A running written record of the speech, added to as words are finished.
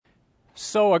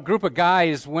So a group of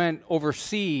guys went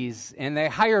overseas and they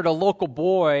hired a local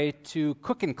boy to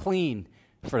cook and clean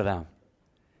for them.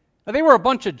 Now, they were a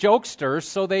bunch of jokesters,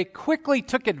 so they quickly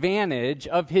took advantage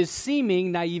of his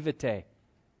seeming naivete.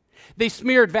 They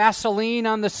smeared Vaseline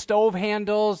on the stove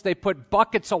handles. They put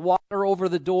buckets of water over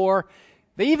the door.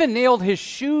 They even nailed his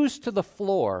shoes to the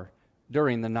floor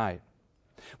during the night.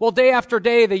 Well, day after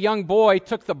day, the young boy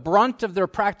took the brunt of their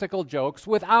practical jokes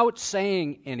without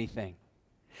saying anything.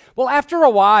 Well, after a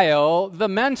while, the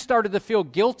men started to feel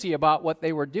guilty about what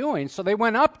they were doing, so they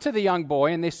went up to the young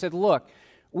boy and they said, "Look,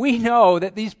 we know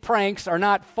that these pranks are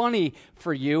not funny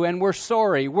for you, and we're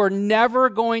sorry. We're never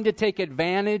going to take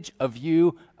advantage of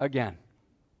you again."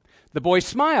 The boy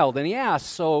smiled and he asked,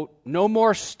 "So no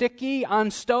more sticky on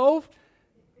stove?"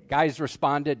 Guys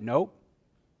responded, "Nope."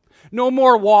 "No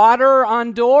more water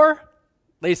on door?"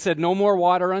 They said, "No more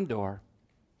water on door."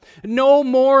 "No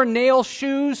more nail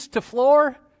shoes to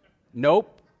floor?"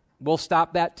 "Nope, we'll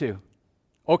stop that too."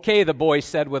 "Okay," the boy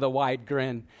said with a wide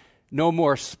grin. "No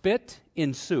more spit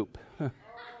in soup."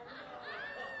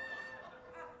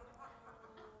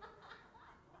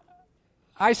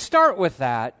 I start with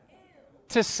that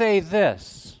to say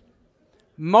this.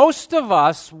 Most of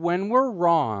us, when we're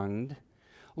wronged,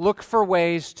 look for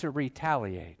ways to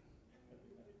retaliate.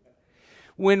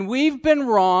 When we've been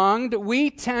wronged,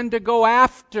 we tend to go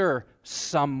after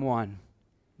someone.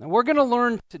 Now, we're going to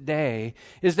learn today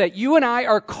is that you and I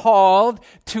are called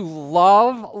to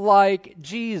love like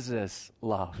Jesus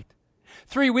loved.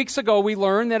 3 weeks ago, we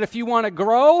learned that if you want to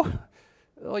grow,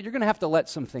 well, you're going to have to let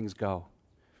some things go.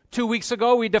 2 weeks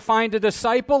ago, we defined a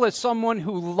disciple as someone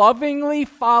who lovingly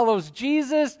follows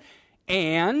Jesus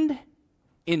and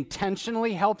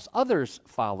intentionally helps others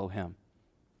follow him.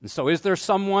 And so, is there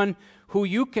someone who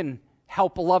you can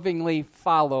help lovingly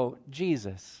follow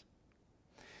Jesus?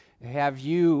 Have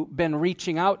you been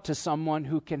reaching out to someone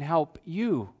who can help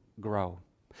you grow?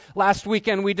 Last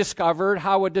weekend, we discovered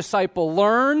how a disciple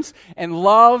learns and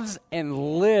loves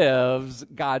and lives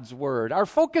God's Word. Our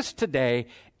focus today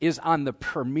is on the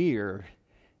premier.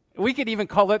 We could even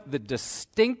call it the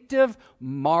distinctive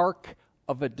mark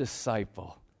of a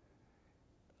disciple.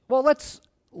 Well, let's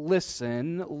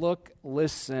listen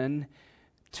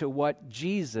to what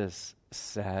Jesus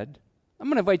said. I'm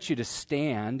going to invite you to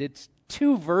stand. It's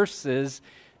 2 verses,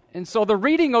 and so the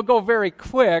reading will go very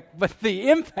quick, but the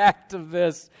impact of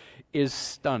this is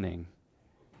stunning.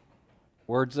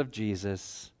 Words of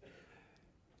Jesus.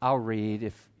 I'll read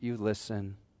if you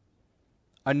listen.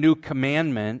 "A new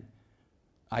commandment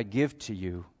I give to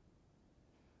you,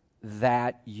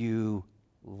 that you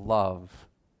love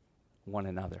one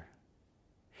another.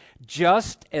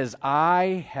 Just as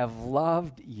I have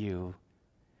loved you,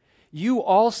 you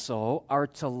also are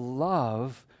to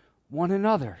love one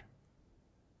another.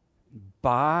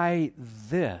 By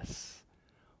this,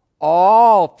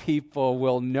 all people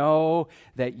will know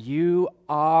that you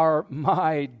are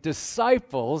my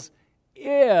disciples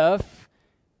if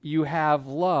you have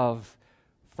love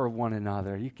for one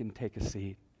another." You can take a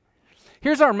seat.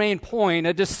 Here's our main point.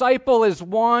 A disciple is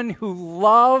one who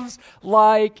loves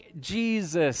like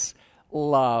Jesus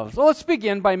loves. Well, let's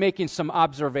begin by making some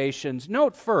observations.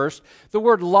 Note first, the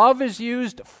word love is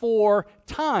used 4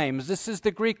 times. This is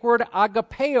the Greek word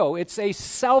agapeo. It's a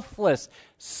selfless,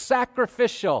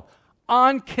 sacrificial,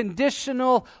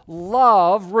 unconditional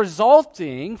love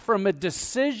resulting from a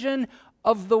decision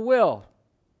of the will.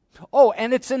 Oh,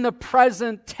 and it's in the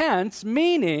present tense,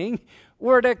 meaning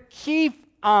we're to keep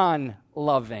on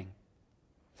loving.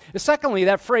 Secondly,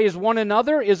 that phrase, one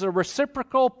another, is a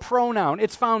reciprocal pronoun.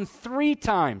 It's found 3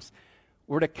 times.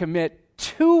 We're to commit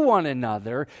to one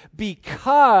another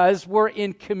because we're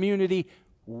in community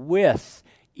with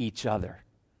each other.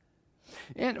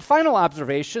 And final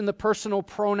observation, the personal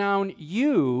pronoun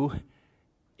you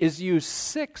is used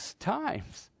 6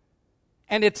 times.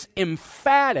 And it's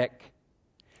emphatic.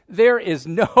 There is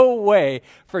no way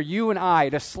for you and I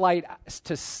to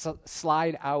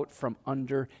slide out from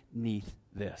underneath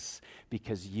this,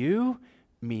 because you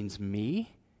means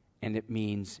me and it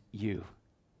means you.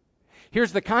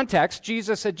 Here's the context.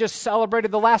 Jesus had just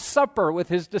celebrated the Last Supper with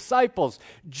his disciples.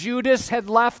 Judas had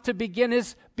left to begin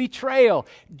his betrayal.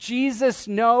 Jesus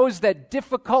knows that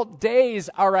difficult days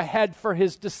are ahead for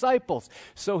his disciples,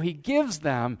 so he gives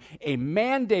them a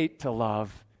mandate to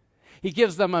love. He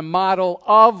gives them a model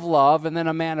of love and then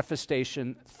a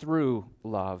manifestation through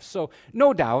love. So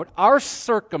no doubt our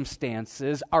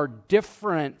circumstances are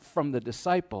different from the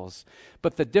disciples,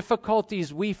 but the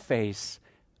difficulties we face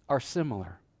are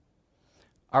similar.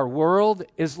 Our world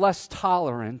is less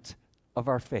tolerant of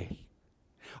our faith.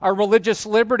 Our religious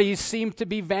liberties seem to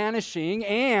be vanishing,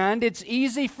 and it's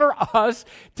easy for us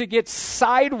to get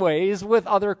sideways with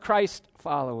other Christ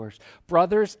followers.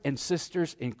 Brothers and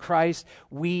sisters in Christ,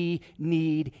 we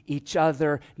need each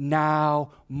other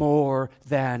now more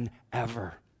than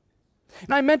ever.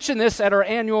 And I mentioned this at our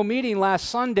annual meeting last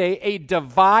Sunday. A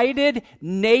divided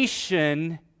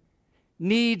nation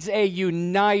needs a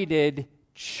united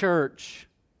church.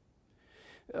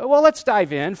 Well, let's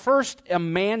dive in. First, a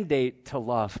mandate to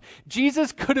love.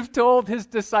 Jesus could have told his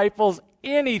disciples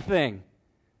anything,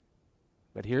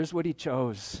 but here's what he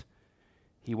chose.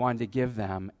 He wanted to give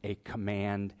them a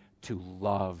command to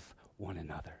love one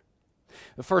another.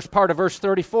 The first part of verse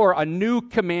 34, a new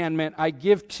commandment I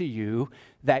give to you,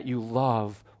 that you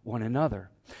love one another.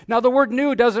 Now, the word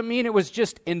new doesn't mean it was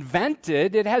just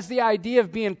invented. It has the idea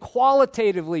of being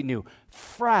qualitatively new,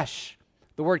 fresh.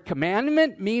 The word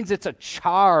commandment means it's a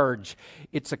charge.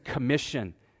 It's a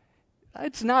commission.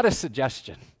 It's not a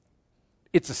suggestion.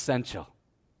 It's essential.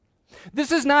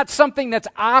 This is not something that's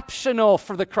optional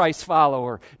for the Christ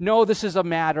follower. No, this is a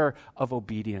matter of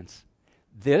obedience.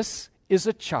 This is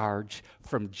a charge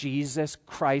from Jesus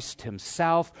Christ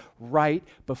himself right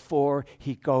before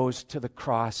he goes to the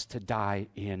cross to die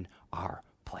in our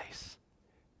place.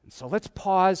 And so let's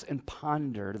pause and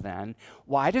ponder then,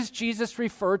 why does Jesus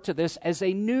refer to this as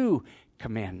a new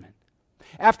commandment?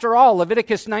 After all,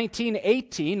 Leviticus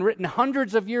 19:18, written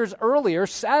hundreds of years earlier,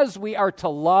 says we are to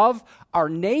love our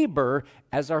neighbor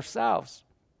as ourselves.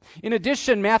 In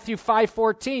addition, Matthew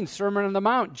 5:14, Sermon on the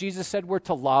Mount, Jesus said we're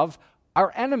to love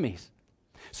our enemies.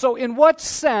 So in what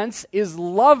sense is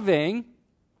loving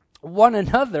one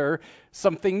another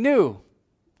something new?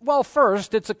 Well,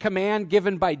 first, it's a command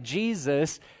given by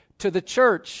Jesus to the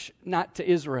church, not to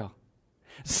Israel.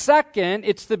 Second,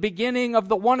 it's the beginning of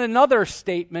the one another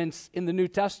statements in the New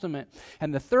Testament.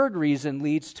 And the third reason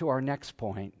leads to our next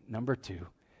point, number 2,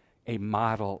 a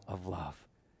model of love.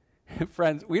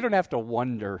 Friends, we don't have to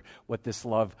wonder what this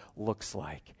love looks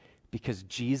like, because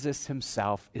Jesus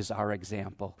himself is our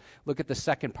example. Look at the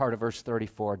second part of verse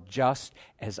 34. Just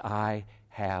as I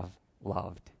have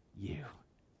loved you,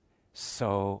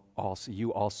 so also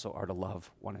you also are to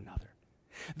love one another.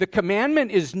 The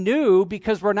commandment is new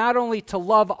because we're not only to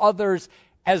love others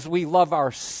as we love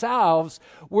ourselves,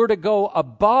 we're to go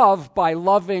above by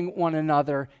loving one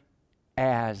another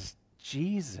as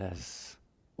Jesus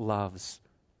loves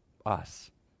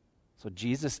us. So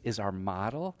Jesus is our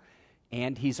model,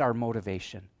 and he's our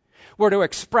motivation. We're to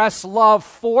express love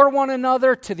for one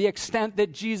another to the extent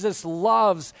that Jesus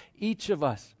loves each of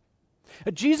us.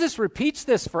 Jesus repeats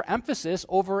this for emphasis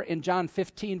over in John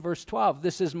 15, verse 12.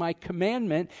 This is my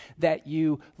commandment, that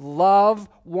you love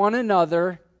one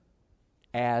another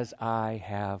as I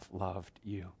have loved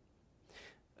you.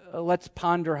 Let's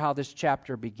ponder how this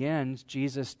chapter begins.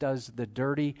 Jesus does the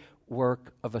dirty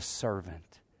work of a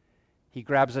servant. He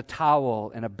grabs a towel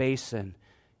and a basin,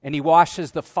 and he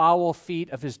washes the foul feet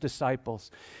of his disciples.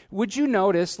 Would you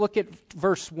notice, look at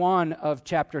verse 1 of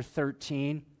chapter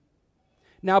 13.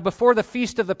 Now, before the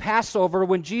feast of the Passover,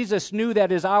 when Jesus knew that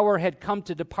his hour had come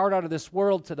to depart out of this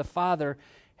world to the Father,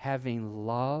 having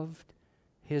loved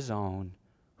his own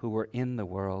who were in the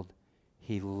world,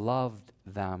 he loved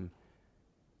them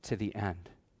to the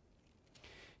end.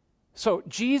 So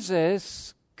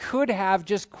Jesus could have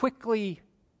just quickly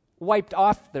wiped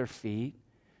off their feet,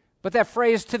 but that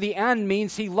phrase to the end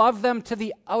means he loved them to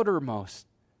the outermost.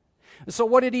 So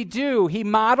what did he do? He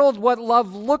modeled what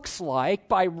love looks like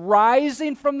by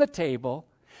rising from the table,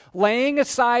 laying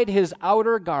aside his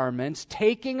outer garments,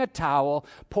 taking a towel,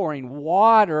 pouring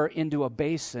water into a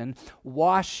basin,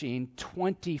 washing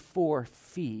 24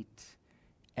 feet,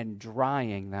 and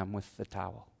drying them with the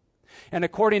towel. And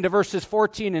according to verses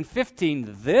 14 and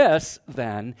 15, this,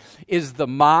 then, is the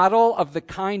model of the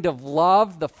kind of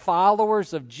love the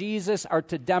followers of Jesus are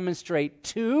to demonstrate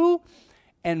to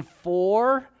and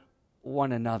for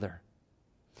one another.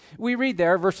 We read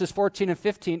there, verses 14 and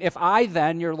 15, if I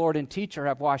then, your Lord and teacher,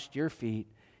 have washed your feet,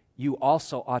 you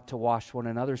also ought to wash one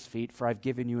another's feet, for I've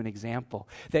given you an example,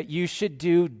 that you should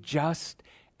do just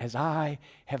as I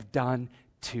have done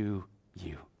to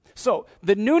you. So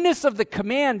the newness of the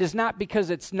command is not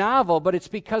because it's novel, but it's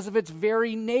because of its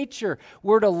very nature.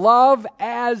 We're to love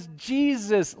as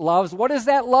Jesus loves. What does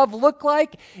that love look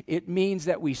like? It means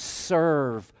that we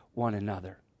serve one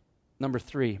another. Number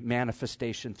 3,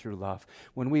 manifestation through love.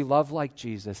 When we love like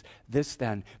Jesus, this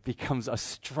then becomes a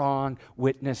strong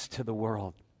witness to the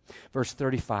world. Verse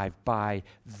 35, by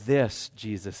this,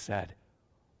 Jesus said,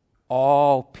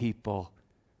 all people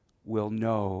will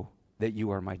know that you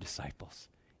are my disciples,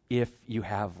 if you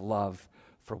have love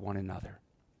for one another.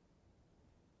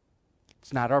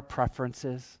 It's not our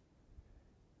preferences.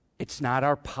 It's not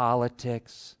our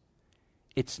politics.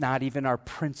 It's not even our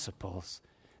principles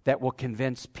that will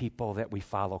convince people that we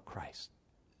follow Christ.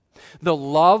 The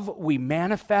love we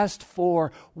manifest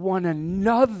for one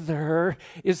another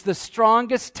is the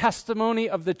strongest testimony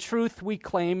of the truth we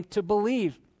claim to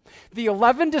believe. The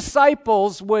 11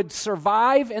 disciples would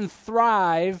survive and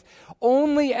thrive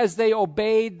only as they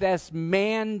obeyed this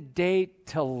mandate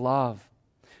to love.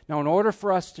 Now, in order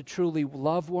for us to truly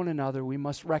love one another, we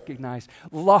must recognize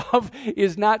love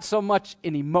is not so much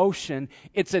an emotion,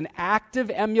 it's an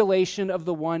active emulation of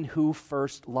the one who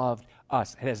first loved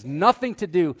us. It has nothing to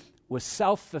do with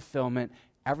self-fulfillment,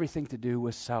 everything to do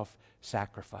with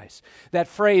self-sacrifice. That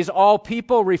phrase, all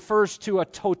people, refers to a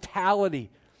totality.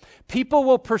 People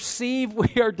will perceive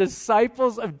we are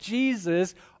disciples of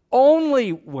Jesus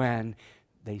only when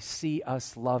they see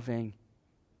us loving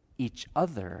each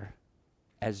other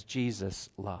as Jesus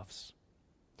loves.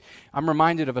 I'm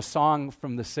reminded of a song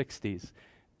from the 60s,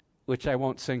 which I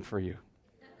won't sing for you.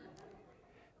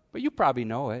 But you probably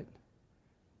know it.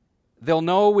 They'll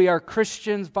know we are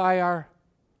Christians by our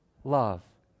love.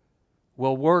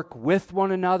 We'll work with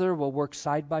one another. We'll work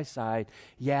side by side.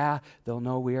 Yeah, they'll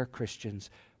know we are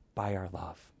Christians by our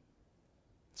love.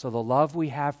 So the love we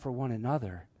have for one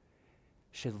another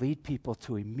should lead people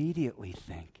to immediately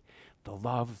think the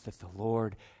love that the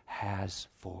Lord has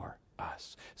for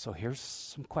us. So here's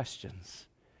some questions.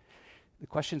 The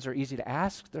questions are easy to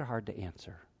ask, they're hard to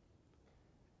answer.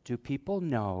 Do people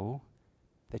know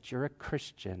that you're a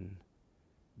Christian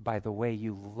by the way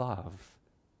you love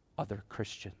other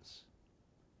Christians?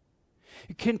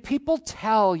 Can people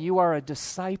tell you are a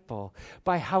disciple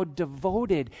by how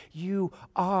devoted you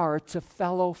are to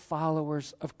fellow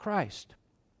followers of Christ?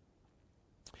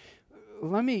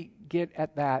 Let me get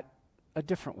at that a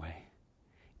different way.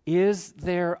 Is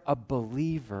there a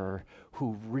believer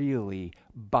who really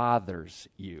bothers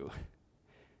you?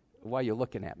 Why are you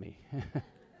looking at me?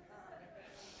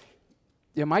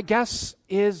 Yeah, my guess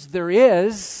is there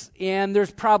is, and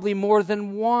there's probably more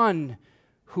than one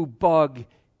who bug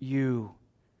you.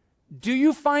 Do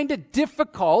you find it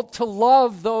difficult to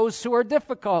love those who are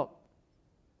difficult?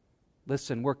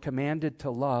 Listen, we're commanded to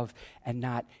love and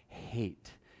not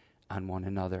hate on one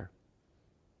another.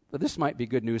 But this might be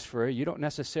good news for you. You don't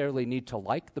necessarily need to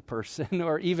like the person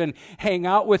or even hang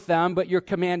out with them, but you're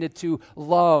commanded to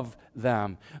love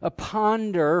them.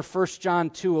 Ponder 1 John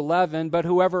 2:11, but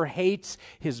whoever hates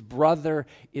his brother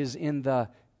is in the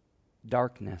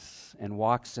darkness and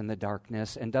walks in the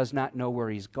darkness and does not know where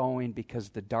he's going because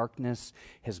the darkness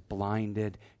has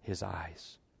blinded his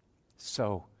eyes.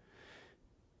 So,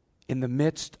 in the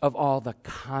midst of all the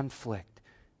conflict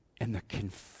and the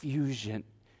confusion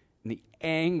and the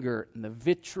anger and the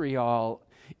vitriol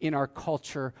in our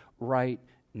culture right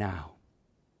now,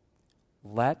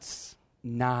 let's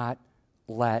not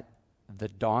let the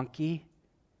donkey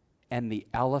and the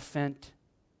elephant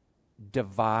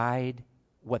divide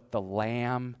what the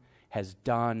Lamb has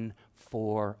done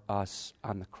for us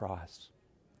on the cross.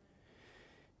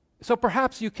 So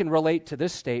perhaps you can relate to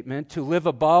this statement, to live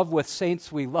above with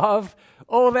saints we love,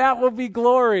 oh, that will be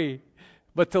glory.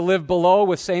 But to live below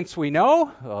with saints we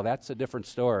know, oh, that's a different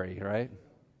story, right?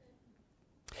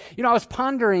 You know, I was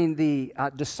pondering the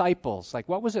disciples. Like,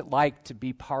 what was it like to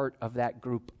be part of that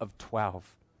group of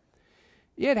 12?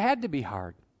 It had to be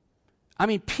hard. I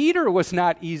mean, Peter was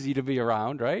not easy to be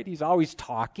around, right? He's always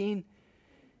talking.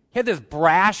 He had this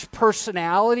brash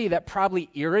personality that probably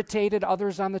irritated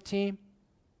others on the team.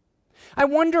 I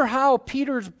wonder how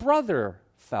Peter's brother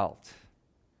felt,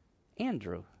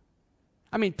 Andrew.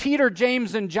 I mean, Peter,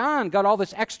 James, and John got all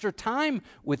this extra time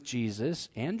with Jesus.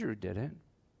 Andrew didn't.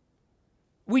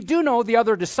 We do know the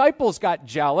other disciples got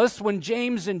jealous when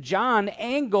James and John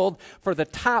angled for the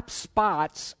top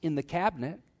spots in the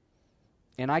cabinet.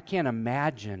 And I can't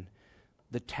imagine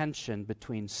the tension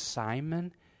between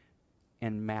Simon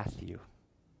and Matthew.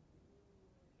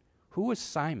 Who was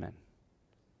Simon?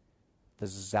 The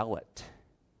zealot.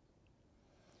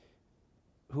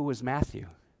 Who was Matthew?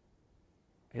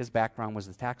 His background was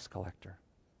the tax collector.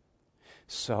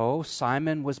 So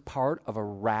Simon was part of a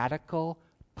radical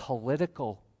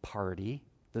political party,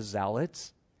 the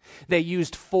Zealots. They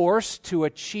used force to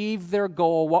achieve their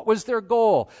goal. What was their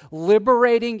goal?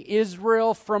 Liberating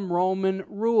Israel from Roman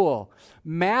rule.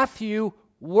 Matthew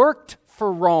worked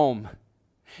for Rome.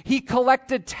 He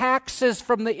collected taxes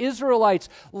from the Israelites,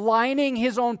 lining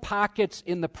his own pockets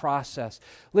in the process.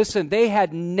 Listen, they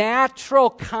had natural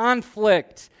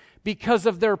conflict because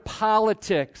of their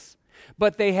politics,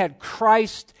 but they had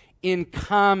Christ in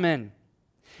common.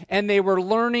 And they were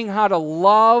learning how to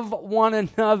love one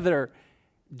another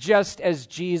just as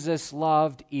Jesus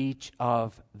loved each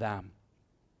of them.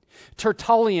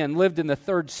 Tertullian lived in the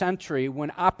 3rd century when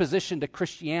opposition to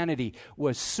Christianity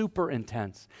was super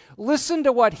intense. Listen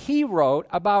to what he wrote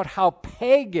about how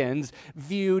pagans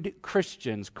viewed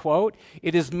Christians. Quote,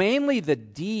 "It is mainly the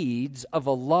deeds of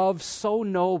a love so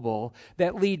noble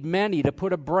that lead many to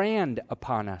put a brand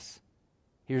upon us."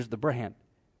 Here's the brand.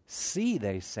 "See,"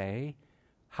 they say,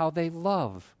 "how they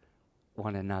love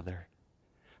one another,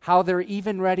 how they're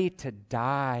even ready to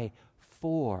die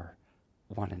for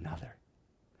one another."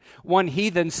 One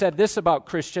heathen said this about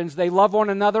Christians: they love one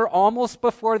another almost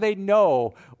before they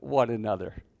know one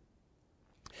another.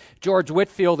 George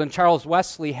Whitefield and Charles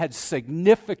Wesley had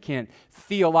significant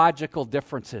theological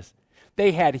differences.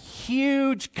 They had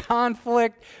huge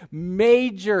conflict,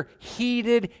 major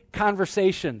heated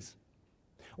conversations.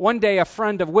 One day a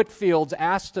friend of Whitefield's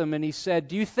asked him, and he said,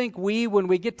 "Do you think when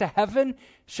we get to heaven,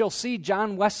 shall see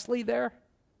John Wesley there?"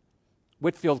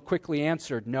 Whitefield quickly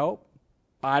answered, "No,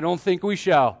 I don't think we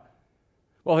shall."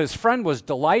 Well, his friend was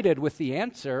delighted with the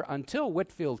answer until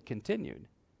Whitefield continued.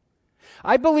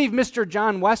 "I believe Mr.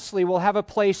 John Wesley will have a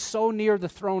place so near the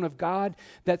throne of God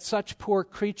that such poor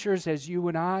creatures as you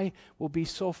and I will be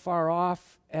so far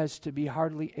off as to be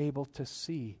hardly able to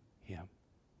see him."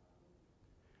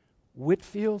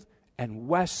 Whitefield and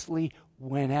Wesley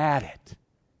went at it.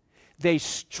 They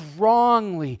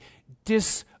strongly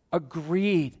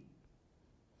disagreed.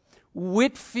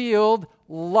 Whitefield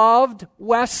loved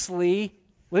Wesley,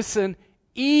 listen,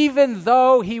 even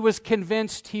though he was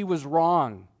convinced he was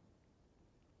wrong.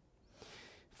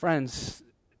 Friends,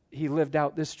 he lived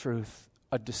out this truth: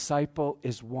 a disciple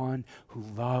is one who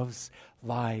loves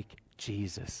like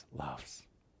Jesus loves.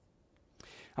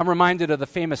 I'm reminded of the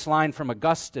famous line from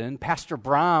Augustine. Pastor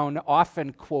Brown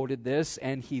often quoted this,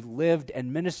 and he lived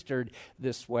and ministered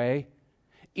this way: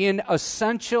 "In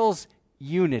essentials,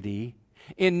 unity;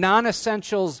 in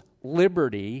non-essentials,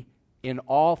 liberty; in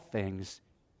all things,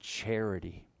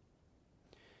 charity."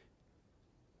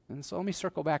 And so let me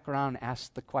circle back around and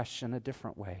ask the question a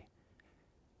different way.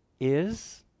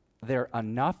 Is there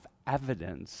enough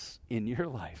evidence in your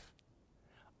life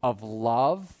of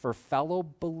love for fellow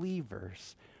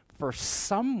believers for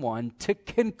someone to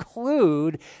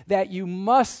conclude that you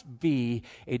must be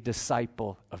a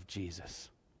disciple of Jesus?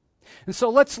 And so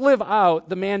let's live out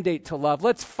the mandate to love.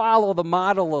 Let's follow the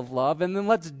model of love, and then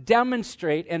let's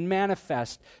demonstrate and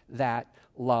manifest that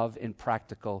love in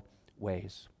practical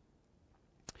ways.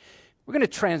 We're going to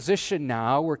transition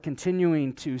now. We're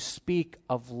continuing to speak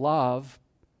of love.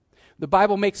 The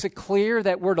Bible makes it clear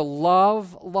that we're to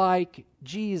love like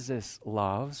Jesus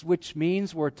loves, which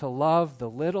means we're to love the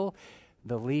little,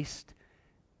 the least,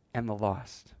 and the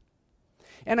lost.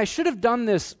 And I should have done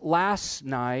this last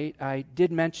night. I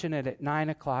did mention it at 9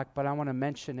 o'clock, but I want to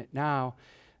mention it now.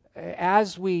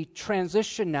 As we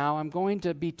transition now, I'm going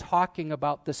to be talking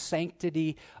about the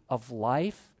sanctity of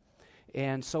life.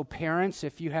 And so parents,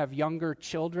 if you have younger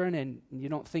children and you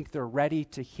don't think they're ready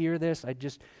to hear this, I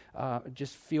just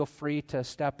feel free to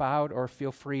step out or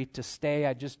feel free to stay.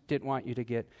 I just didn't want you to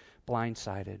get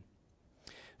blindsided.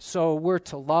 So we're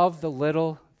to love the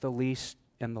little, the least,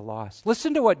 and the lost.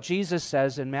 Listen to what Jesus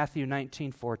says in Matthew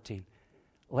 19:14.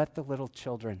 "Let the little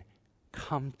children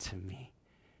come to me,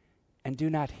 and do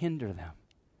not hinder them,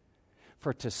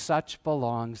 for to such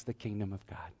belongs the kingdom of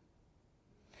God."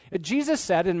 Jesus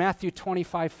said in Matthew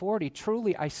 25:40,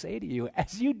 "Truly I say to you,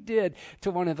 as you did to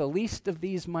one of the least of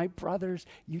these my brothers,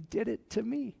 you did it to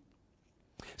me."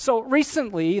 So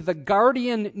recently, the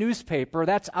Guardian newspaper,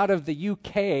 that's out of the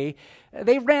UK,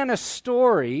 they ran a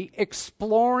story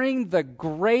exploring the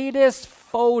greatest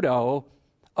photo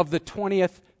of the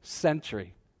 20th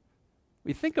century.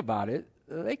 We think about it,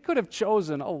 they could have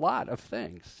chosen a lot of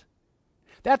things.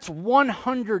 That's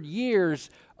 100 years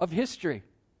of history.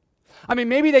 I mean,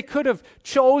 maybe they could have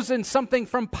chosen something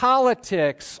from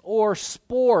politics or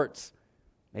sports,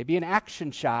 maybe an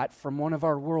action shot from one of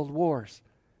our world wars,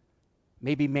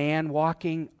 maybe man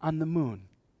walking on the moon.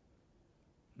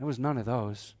 There was none of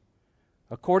those.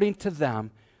 According to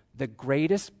them, the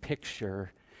greatest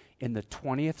picture in the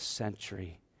 20th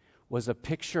century was a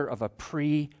picture of a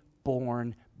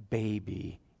pre-born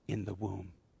baby in the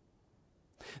womb.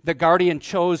 The Guardian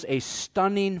chose a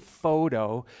stunning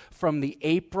photo from the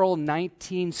April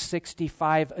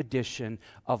 1965 edition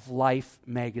of Life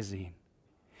magazine,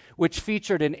 which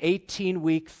featured an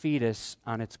 18-week fetus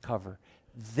on its cover.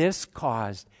 This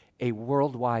caused a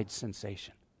worldwide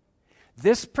sensation.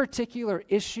 This particular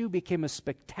issue became a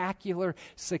spectacular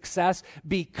success,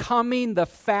 becoming the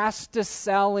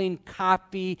fastest-selling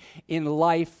copy in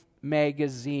Life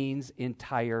magazine's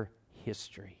entire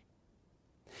history.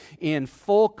 in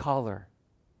full color,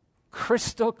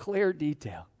 crystal clear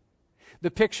detail.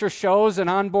 The picture shows an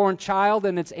unborn child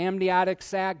in its amniotic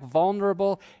sac,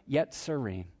 vulnerable yet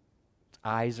serene. Its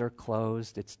eyes are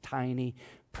closed, its tiny,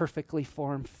 perfectly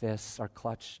formed fists are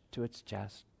clutched to its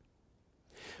chest.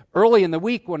 Early in the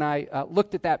week when I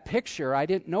looked at that picture, I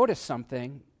didn't notice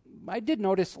something. I did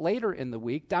notice later in the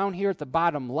week, down here at the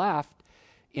bottom left,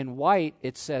 in white,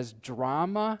 it says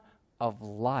drama of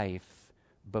life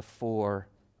before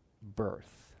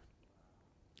birth.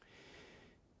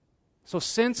 So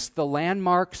since the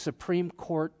landmark Supreme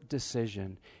Court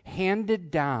decision handed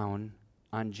down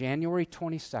on January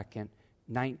 22nd,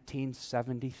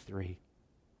 1973,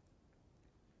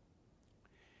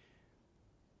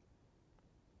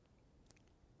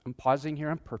 I'm pausing here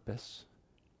on purpose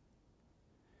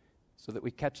so that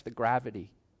we catch the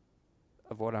gravity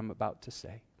of what I'm about to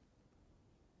say.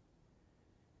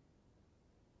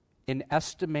 An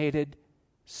estimated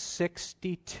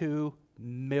 62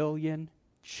 million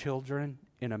children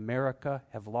in America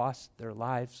have lost their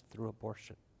lives through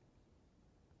abortion.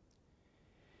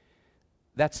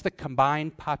 That's the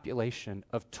combined population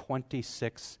of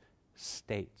 26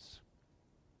 states.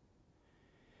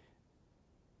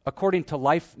 According to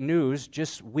Life News,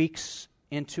 just weeks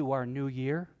into our new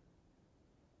year,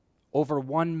 over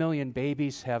 1 million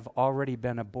babies have already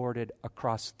been aborted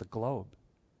across the globe,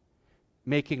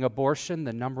 making abortion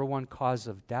the number one cause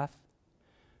of death,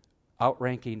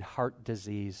 outranking heart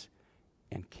disease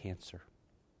and cancer.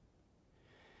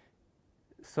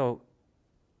 So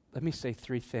let me say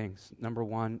three things. Number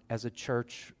one, as a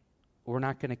church, we're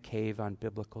not going to cave on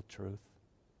biblical truth.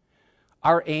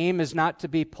 Our aim is not to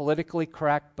be politically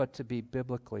correct, but to be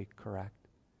biblically correct.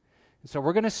 And so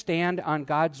we're going to stand on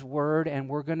God's word, and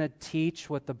we're going to teach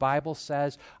what the Bible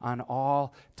says on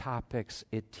all topics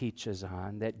it teaches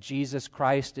on. That Jesus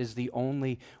Christ is the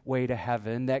only way to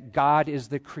heaven, that God is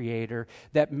the creator,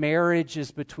 that marriage is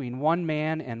between one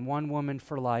man and one woman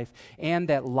for life, and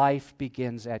that life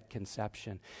begins at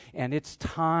conception. And it's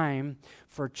time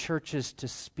for churches to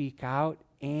speak out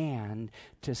and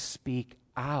to speak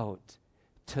out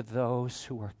to those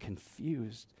who are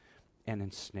confused and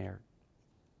ensnared.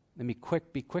 Let me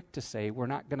be quick to say we're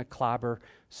not going to clobber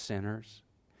sinners.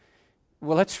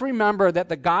 Well, let's remember that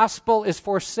the gospel is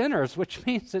for sinners, which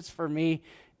means it's for me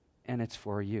and it's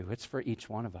for you. It's for each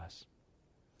one of us.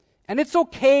 And it's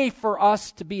okay for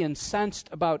us to be incensed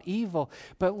about evil,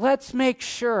 but let's make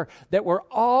sure that we're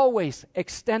always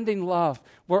extending love.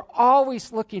 We're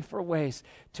always looking for ways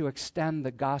to extend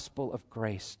the gospel of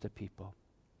grace to people.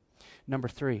 Number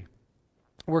 3,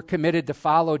 we're committed to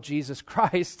follow Jesus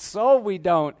Christ so we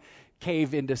don't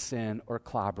cave into sin or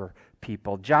clobber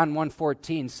people. John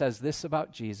 1:14 says this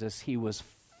about Jesus: he was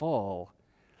full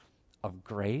of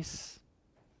grace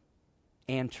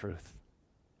and truth.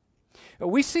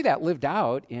 We see that lived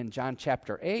out in John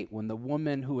chapter 8 when the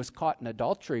woman who was caught in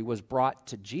adultery was brought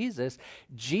to Jesus.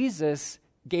 Jesus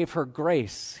gave her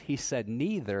grace. He said,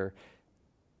 "Neither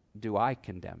do I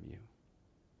condemn you."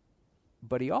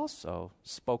 But he also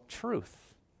spoke truth.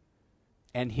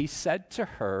 And he said to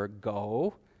her,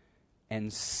 "Go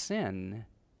and sin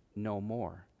no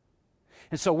more."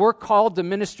 And so we're called to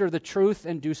minister the truth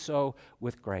and do so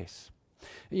with grace.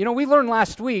 You know, we learned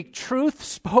last week, truth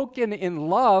spoken in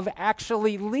love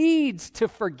actually leads to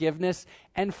forgiveness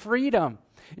and freedom.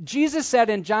 Jesus said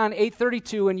in John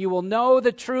 8:32, "And you will know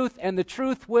the truth, and the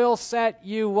truth will set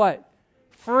you" what?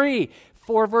 Free.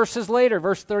 4 verses later,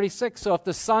 verse 36, "So if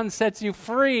the Son sets you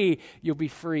free, you'll be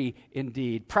free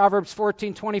indeed." Proverbs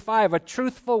 14:25, "A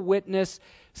truthful witness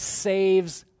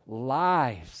saves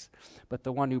lives, but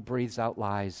the one who breathes out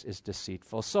lies is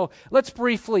deceitful." So let's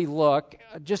briefly look,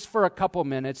 just for a couple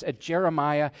minutes, at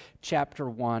Jeremiah chapter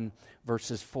 1,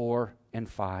 verses 4 and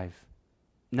 5.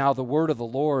 "Now the word of the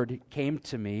Lord came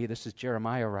to me," this is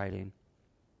Jeremiah writing,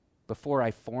 "before I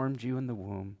formed you in the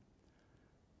womb,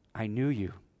 I knew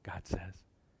you," God says.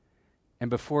 "And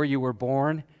before you were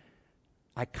born,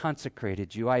 I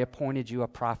consecrated you. I appointed you a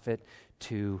prophet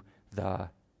to the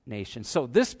nation." So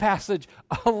this passage,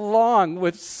 along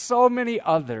with so many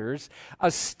others,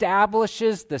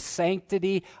 establishes the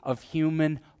sanctity of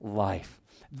human life.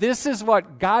 This is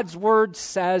what God's word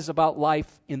says about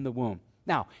life in the womb.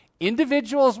 Now,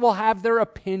 individuals will have their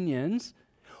opinions.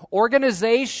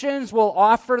 Organizations will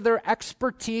offer their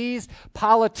expertise.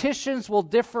 Politicians will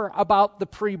differ about the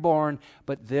preborn.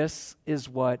 But this is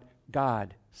what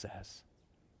God says.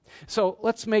 So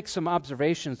let's make some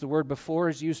observations. The word "before"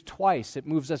 is used twice. It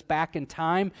moves us back in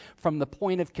time from the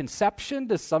point of conception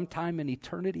to sometime in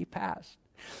eternity past.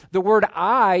 The word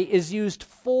 "I" is used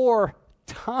 4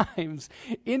 times,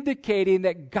 indicating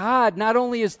that God not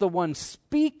only is the one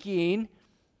speaking,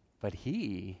 but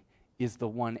He is the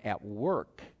one at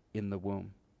work in the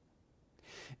womb.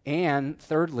 And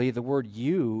thirdly, the word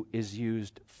you is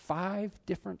used 5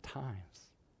 different times.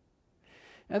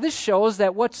 Now, this shows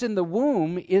that what's in the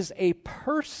womb is a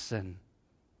person.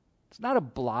 It's not a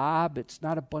blob. It's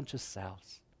not a bunch of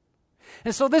cells.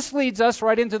 And so this leads us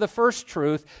right into the first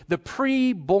truth. The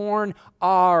preborn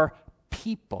are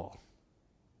people.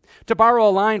 To borrow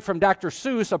a line from Dr.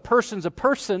 Seuss, a person's a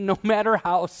person no matter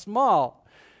how small.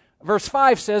 Verse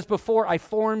 5 says, before I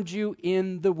formed you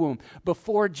in the womb.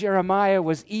 Before Jeremiah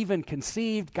was even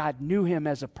conceived, God knew him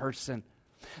as a person.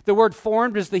 The word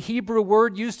formed is the Hebrew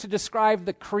word used to describe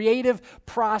the creative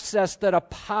process that a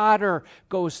potter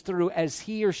goes through as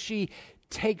he or she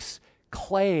takes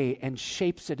clay and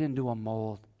shapes it into a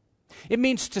mold. It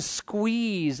means to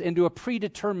squeeze into a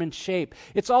predetermined shape.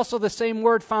 It's also the same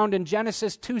word found in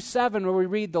Genesis 2:7 where we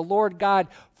read, the Lord God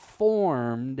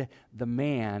formed the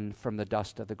man from the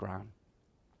dust of the ground.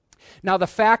 Now, the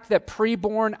fact that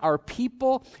preborn are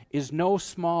people is no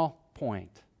small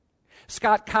point.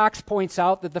 Scott Cox points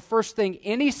out that the first thing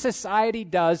any society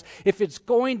does if it's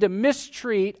going to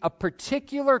mistreat a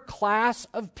particular class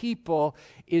of people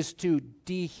is to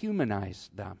dehumanize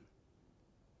them.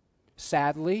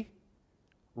 Sadly,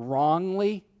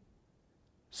 wrongly,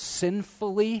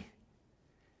 sinfully,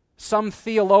 some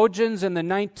theologians in the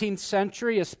 19th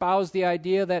century espoused the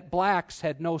idea that blacks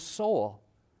had no soul.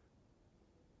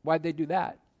 Why'd they do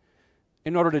that?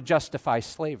 In order to justify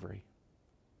slavery.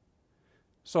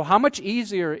 So how much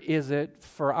easier is it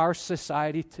for our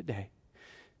society today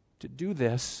to do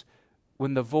this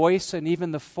when the voice and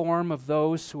even the form of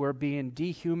those who are being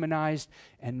dehumanized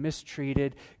and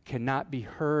mistreated cannot be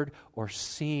heard or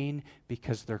seen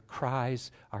because their cries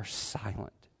are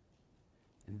silent?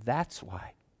 And that's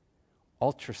why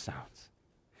ultrasounds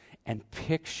and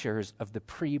pictures of the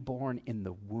preborn in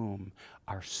the womb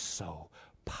are so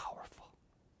powerful.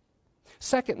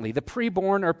 Secondly, the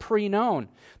preborn are pre-known.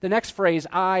 The next phrase,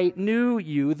 I knew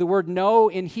you, the word know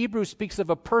in Hebrew speaks of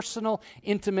a personal,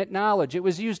 intimate knowledge. It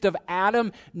was used of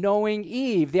Adam knowing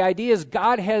Eve. The idea is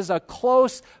God has a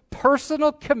close,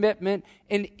 personal commitment,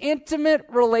 an intimate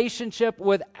relationship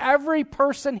with every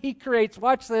person He creates.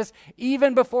 Watch this,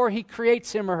 even before He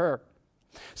creates him or her.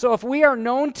 So if we are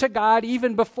known to God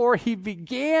even before He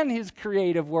began His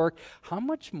creative work, how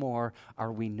much more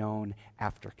are we known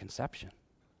after conception?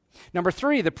 Number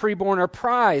 3, the preborn are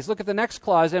prized. Look at the next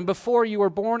clause. And before you were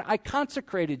born, I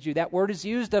consecrated you. That word is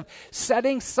used of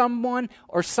setting someone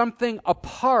or something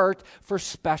apart for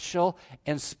special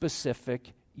and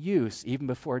specific use. Even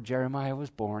before Jeremiah was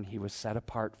born, he was set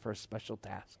apart for a special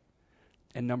task.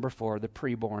 And number 4, the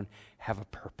preborn have a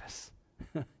purpose.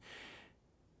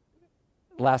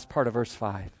 Last part of verse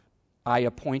 5. I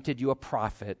appointed you a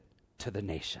prophet to the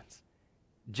nations.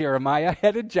 Jeremiah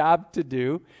had a job to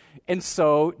do, and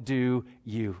so do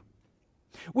you.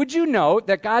 Would you note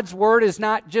that God's word is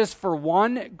not just for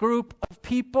one group of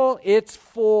people, it's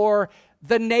for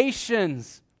the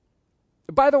nations.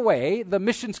 By the way, the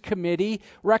missions committee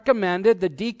recommended, the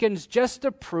deacons just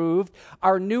approved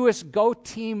our newest Go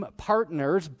Team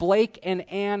partners, Blake and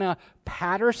Anna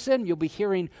Patterson. You'll be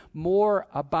hearing more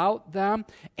about them.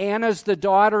 Anna's the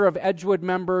daughter of Edgewood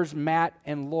members Matt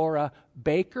and Laura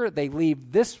Baker. They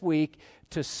leave this week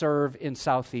to serve in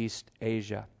Southeast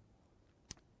Asia.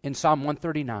 In Psalm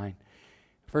 139,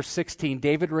 verse 16,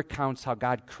 David recounts how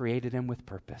God created him with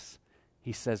purpose.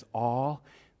 He says, all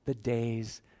the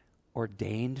days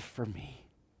ordained for me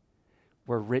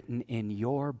were written in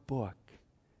your book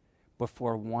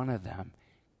before one of them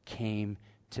came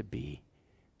to be.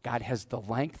 God has the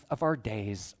length of our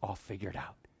days all figured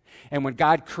out. And when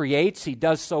God creates, He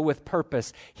does so with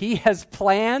purpose. He has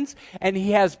plans and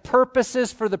He has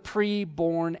purposes for the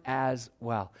preborn as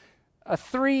well.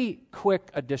 3 quick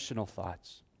additional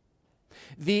thoughts.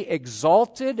 The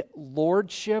exalted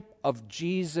lordship of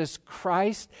Jesus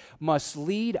Christ must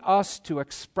lead us to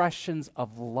expressions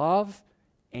of love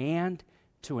and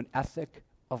to an ethic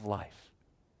of life.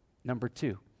 Number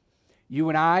 2, you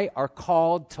and I are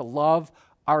called to love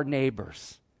our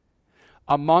neighbors.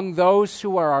 Among those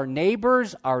who are our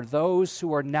neighbors are those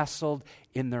who are nestled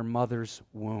in their mother's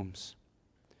wombs.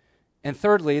 And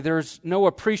thirdly, there's no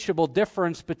appreciable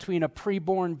difference between a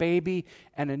preborn baby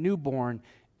and a newborn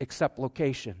except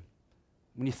location.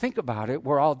 When you think about it,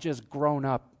 we're all just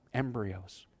grown-up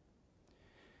embryos.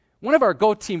 One of our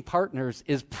Go Team partners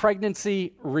is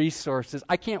Pregnancy Resources.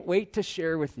 I can't wait to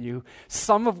share with you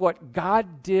some of what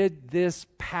God did this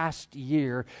past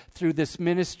year through this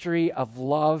ministry of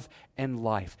love and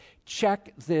life.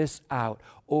 Check this out.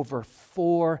 Over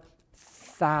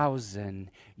 4,000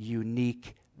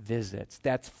 unique visits.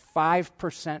 That's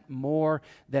 5% more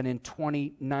than in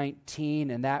 2019,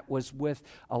 and that was with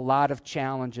a lot of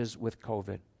challenges with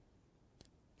COVID.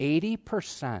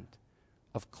 80%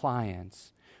 of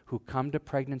clients who come to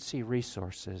Pregnancy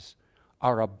Resources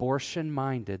are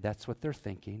abortion-minded, that's what they're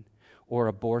thinking, or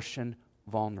abortion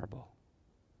vulnerable.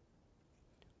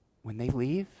 When they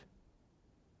leave,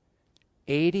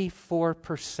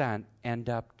 84% end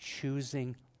up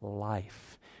choosing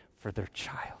life for their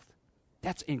child.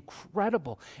 That's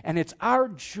incredible. And it's our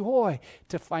joy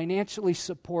to financially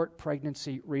support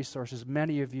Pregnancy Resources.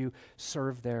 Many of you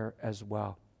serve there as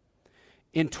well.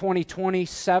 In 2020,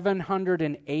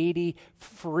 780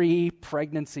 free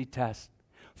pregnancy tests,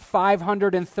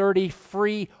 530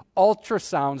 free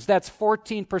ultrasounds. That's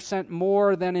 14%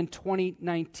 more than in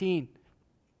 2019.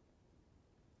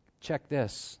 Check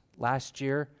this. Last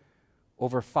year,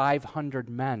 over 500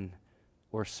 men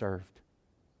were served.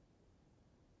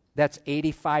 That's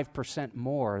 85%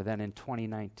 more than in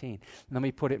 2019. Let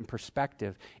me put it in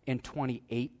perspective. In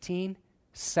 2018,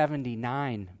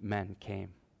 79 men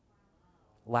came.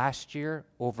 Last year,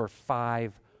 over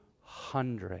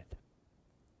 500.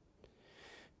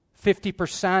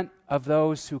 50% of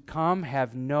those who come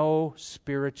have no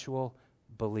spiritual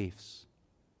beliefs.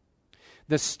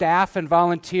 The staff and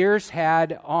volunteers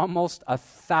had almost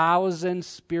 1,000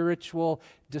 spiritual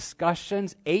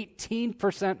discussions,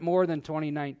 18% more than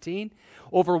 2019.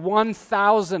 Over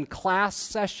 1,000 class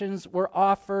sessions were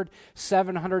offered,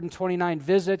 729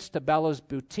 visits to Bella's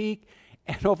Boutique,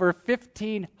 and over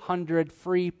 1,500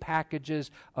 free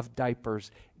packages of diapers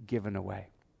given away.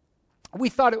 We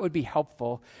thought it would be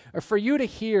helpful for you to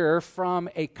hear from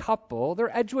a couple. They're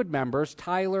Edgewood members,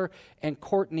 Tyler and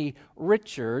Courtney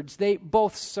Richards. They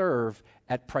both serve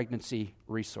at Pregnancy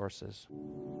Resources.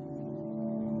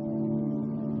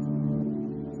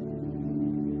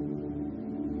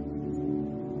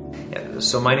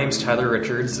 So my name's Tyler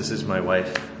Richards. This is my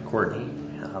wife, Courtney.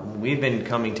 We've been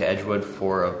coming to Edgewood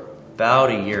for about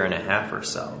a year and a half or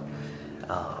so.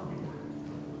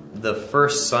 The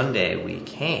first Sunday we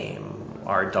came,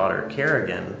 our daughter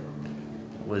Kerrigan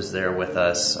was there with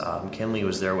us. Kinley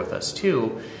was there with us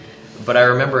too. But I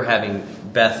remember having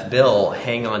Beth Bill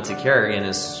hang on to Kerrigan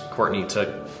as Courtney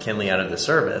took Kinley out of the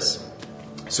service.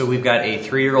 So we've got a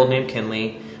 3-year-old named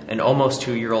Kinley, an almost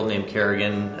 2-year-old named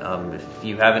Kerrigan. If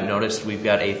you haven't noticed, we've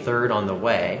got a third on the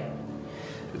way.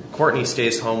 Courtney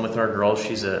stays home with our girls.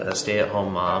 She's a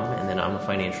stay-at-home mom, and then I'm a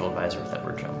financial advisor with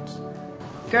Edward Jones.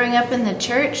 Growing up in the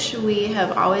church, we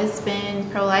have always been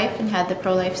pro-life and had the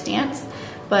pro-life stance,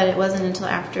 but it wasn't until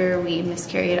after we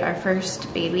miscarried our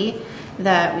first baby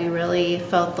that we really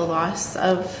felt the loss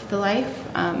of the life.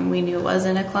 We knew it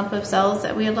wasn't a clump of cells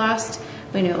that we had lost.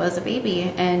 We knew it was a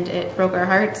baby, and it broke our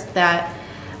hearts that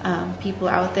people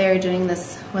out there doing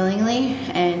this willingly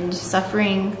and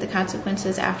suffering the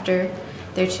consequences after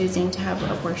they're choosing to have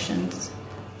abortions.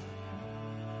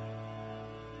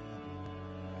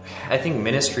 I think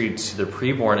ministry to the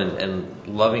preborn and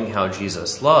loving how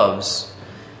Jesus loves,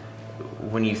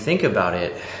 when you think about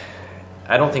it,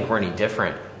 I don't think we're any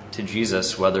different to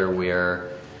Jesus, whether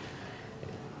we're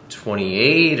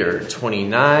 28 or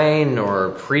 29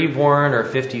 or preborn or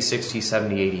 50, 60,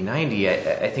 70, 80, 90.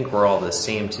 I think we're all the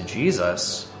same to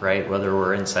Jesus, right? Whether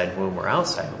we're inside womb or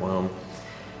outside womb.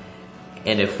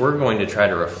 And if we're going to try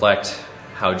to reflect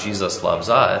how Jesus loves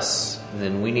us,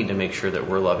 then we need to make sure that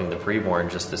we're loving the preborn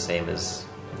just the same as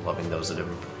loving those that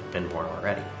have been born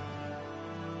already.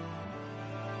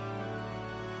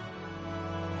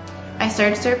 I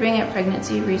started serving at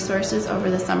Pregnancy Resources over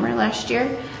the summer last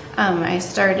year. I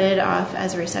started off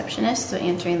as a receptionist, so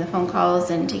answering the phone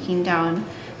calls and taking down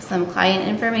some client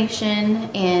information,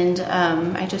 and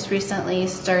I just recently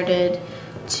started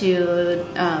to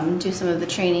do some of the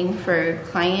training for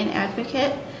client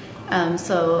advocate.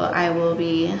 So I will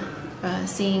be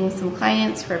seeing some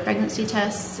clients for pregnancy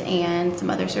tests and some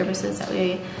other services that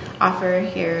we offer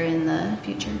here in the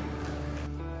future.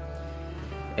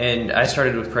 And I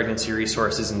started with Pregnancy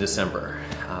Resources in December.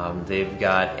 They've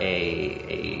got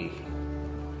a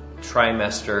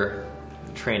trimester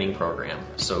training program.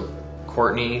 So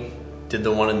Courtney did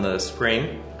the one in the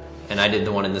spring, and I did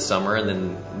the one in the summer, and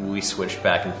then we switched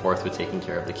back and forth with taking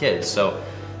care of the kids. So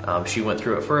she went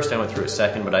through it first, I went through it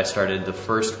second, but I started the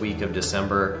first week of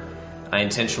December. I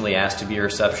intentionally asked to be a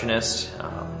receptionist,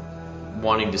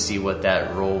 wanting to see what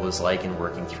that role was like and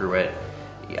working through it.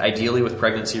 Ideally, with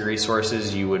pregnancy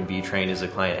resources, you would be trained as a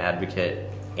client advocate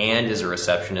and as a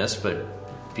receptionist, but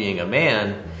being a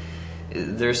man,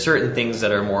 there's certain things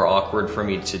that are more awkward for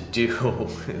me to do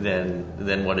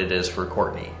than what it is for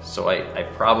Courtney. So I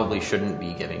probably shouldn't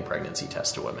be giving pregnancy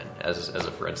tests to women, as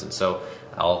a for instance. So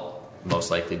I'll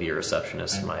most likely be a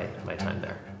receptionist my time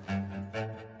there.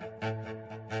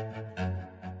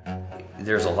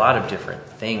 There's a lot of different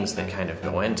things that kind of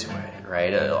go into it,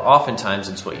 right? Oftentimes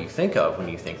it's what you think of when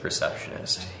you think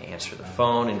receptionist. Answer the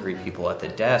phone and greet people at the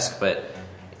desk, but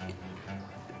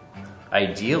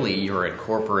ideally you're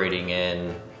incorporating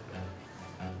in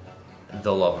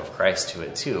the love of Christ to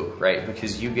it too, right?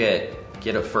 Because you get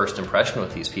a first impression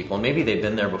with these people, and maybe they've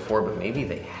been there before, but maybe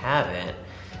they haven't.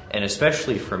 And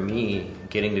especially for me,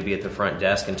 getting to be at the front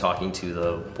desk and talking to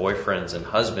the boyfriends and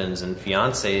husbands and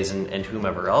fiancés and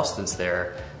whomever else that's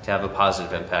there, to have a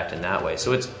positive impact in that way.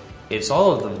 So it's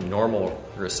all of the normal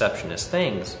receptionist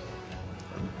things,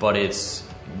 but it's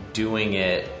doing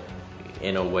it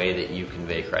in a way that you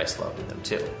convey Christ's love to them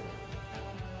too.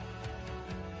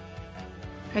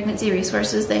 Pregnancy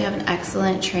Resources, they have an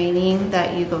excellent training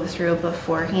that you go through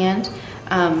beforehand.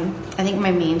 I think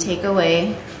my main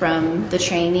takeaway from the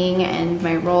training and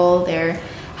my role there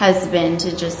has been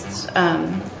to just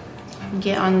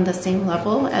get on the same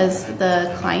level as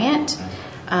the client,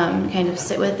 kind of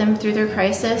sit with them through their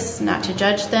crisis, not to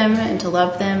judge them and to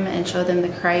love them and show them the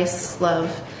Christ's love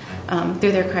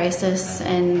through their crisis,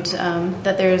 and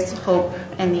that there's hope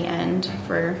in the end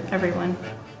for everyone.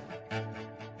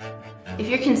 If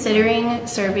you're considering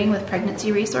serving with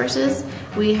Pregnancy Resources,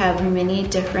 we have many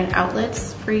different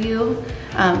outlets for you.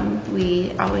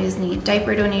 We always need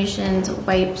diaper donations,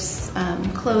 wipes,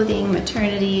 clothing,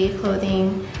 maternity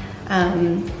clothing,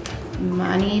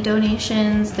 money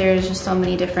donations. There's just so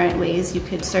many different ways you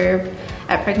could serve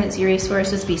at Pregnancy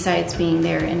Resources besides being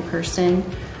there in person,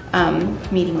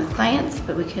 meeting with clients,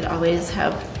 but we could always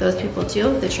have those people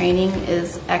too. The training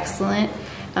is excellent.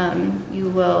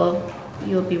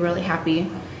 You'll be really happy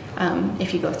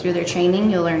if you go through their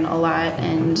training. You'll learn a lot,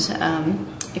 and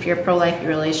if you're pro-life, you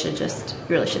really should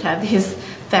have these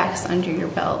facts under your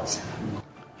belt.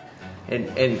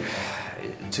 And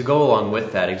to go along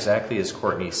with that, exactly as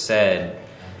Courtney said,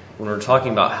 when we're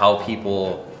talking about how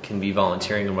people can be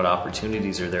volunteering and what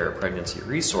opportunities are there at Pregnancy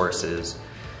Resources,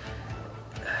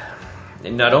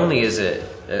 not only is it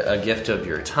a gift of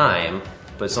your time,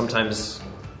 but sometimes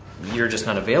you're just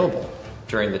not available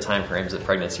during the time frames that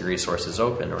Pregnancy Resources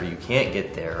open, or you can't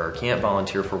get there or can't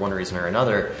volunteer for one reason or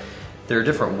another. There are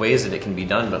different ways that it can be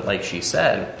done, but like she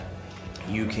said,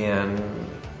 you can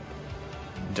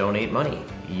donate money.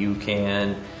 You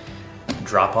can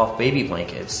drop off baby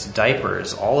blankets,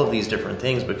 diapers, all of these different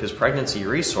things, because Pregnancy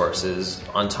Resources,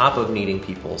 on top of needing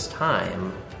people's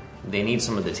time, they need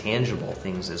some of the tangible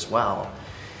things as well.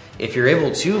 If you're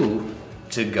able to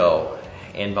go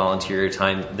and volunteer your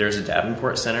time, there's a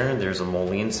Davenport Center, there's a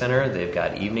Moline Center, they've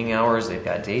got evening hours, they've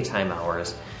got daytime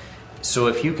hours. So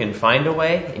if you can find a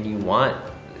way and you want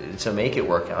to make it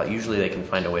work out, usually they can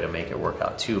find a way to make it work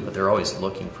out too, but they're always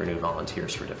looking for new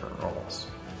volunteers for different roles.